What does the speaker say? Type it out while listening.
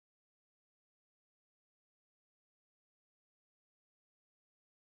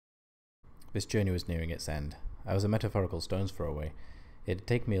This journey was nearing its end. I was a metaphorical stone's throw away. It had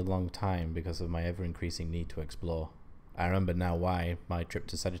taken me a long time because of my ever-increasing need to explore. I remember now why my trip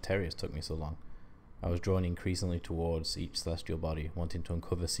to Sagittarius took me so long. I was drawn increasingly towards each celestial body, wanting to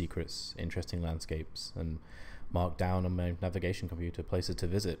uncover secrets, interesting landscapes, and mark down on my navigation computer places to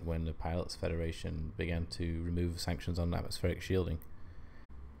visit when the Pilots Federation began to remove sanctions on atmospheric shielding.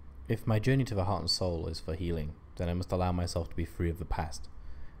 If my journey to the heart and soul is for healing, then I must allow myself to be free of the past.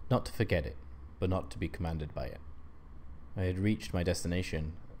 Not to forget it, but not to be commanded by it. I had reached my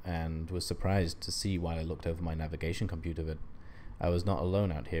destination, and was surprised to see while I looked over my navigation computer that I was not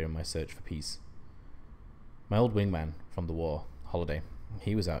alone out here in my search for peace. My old wingman from the war, Holiday,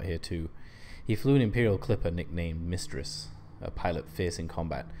 he was out here too. He flew an Imperial Clipper nicknamed Mistress, a pilot fierce in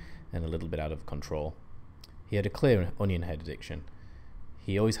combat and a little bit out of control. He had a clear onion head addiction.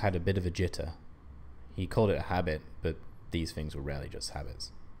 He always had a bit of a jitter. He called it a habit, but these things were rarely just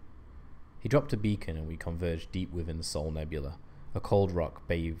habits. He dropped a beacon and we converged deep within the Sol Nebula, a cold rock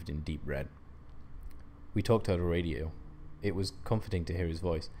bathed in deep red. We talked over radio. It was comforting to hear his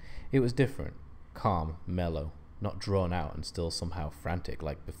voice. It was different, calm, mellow, not drawn out and still somehow frantic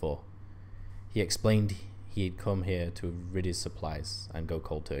like before. He explained he had come here to rid his supplies and go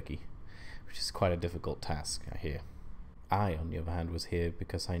cold turkey, which is quite a difficult task, I hear. I, on the other hand, was here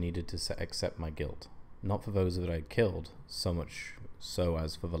because I needed to accept my guilt, not for those that I had killed, so much so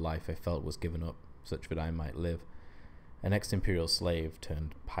as for the life I felt was given up, such that I might live. An ex-Imperial slave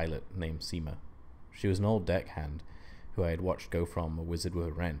turned pilot named Seema. She was an old deckhand who I had watched go from a wizard with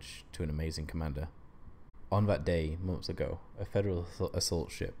a wrench to an amazing commander. On that day, months ago, a Federal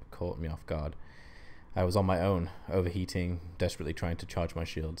assault ship caught me off guard. I was on my own, overheating, desperately trying to charge my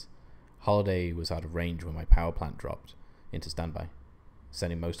shields. Holiday was out of range when my power plant dropped into standby,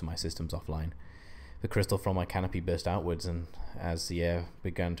 sending most of my systems offline. The crystal from my canopy burst outwards, and as the air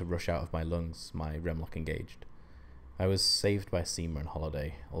began to rush out of my lungs, my remlock engaged. I was saved by Seema and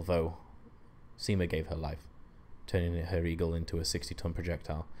Holiday, although Seema gave her life, turning her eagle into a 60-ton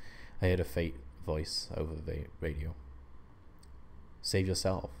projectile. I heard a faint voice over the radio. Save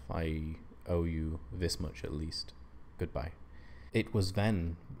yourself. I owe you this much at least. Goodbye. It was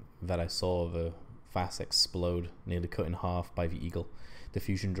then that I saw the Fass explode, nearly cut in half by the eagle, the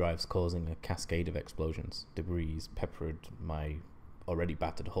fusion drives causing a cascade of explosions. Debris peppered my already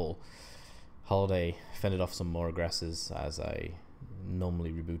battered hull. Holiday fended off some more aggressors as I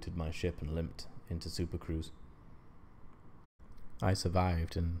normally rebooted my ship and limped into supercruise. I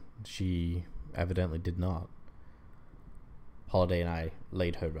survived, and she evidently did not. Holiday and I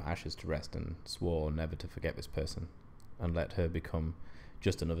laid her ashes to rest and swore never to forget this person, and let her become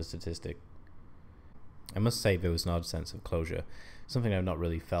just another statistic. I must say there was an odd sense of closure, something I've not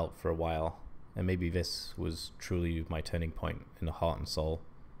really felt for a while, and maybe this was truly my turning point in the heart and soul.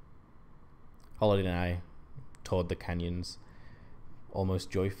 Holiday and I toured the canyons,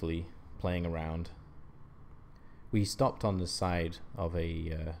 almost joyfully playing around. We stopped on the side of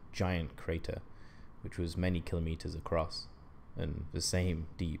a giant crater, which was many kilometers across, and the same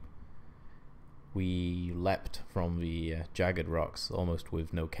deep. We leapt from the jagged rocks almost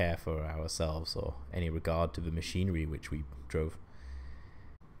with no care for ourselves or any regard to the machinery which we drove.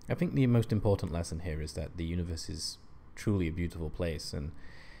 I think the most important lesson here is that the universe is truly a beautiful place, and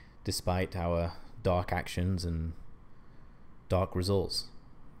despite our dark actions and dark results,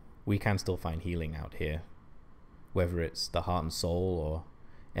 we can still find healing out here, whether it's the heart and soul or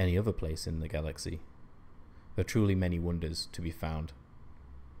any other place in the galaxy. There are truly many wonders to be found.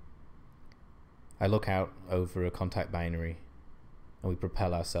 I look out over a contact binary, and we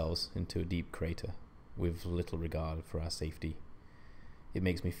propel ourselves into a deep crater with little regard for our safety. It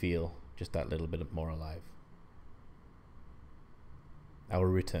makes me feel just that little bit more alive. Our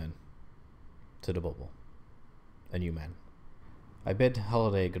return to the bubble. A new man. I bid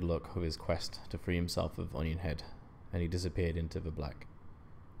Holiday good luck with his quest to free himself of Onion Head, and he disappeared into the black.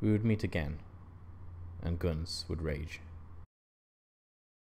 We would meet again, and guns would rage.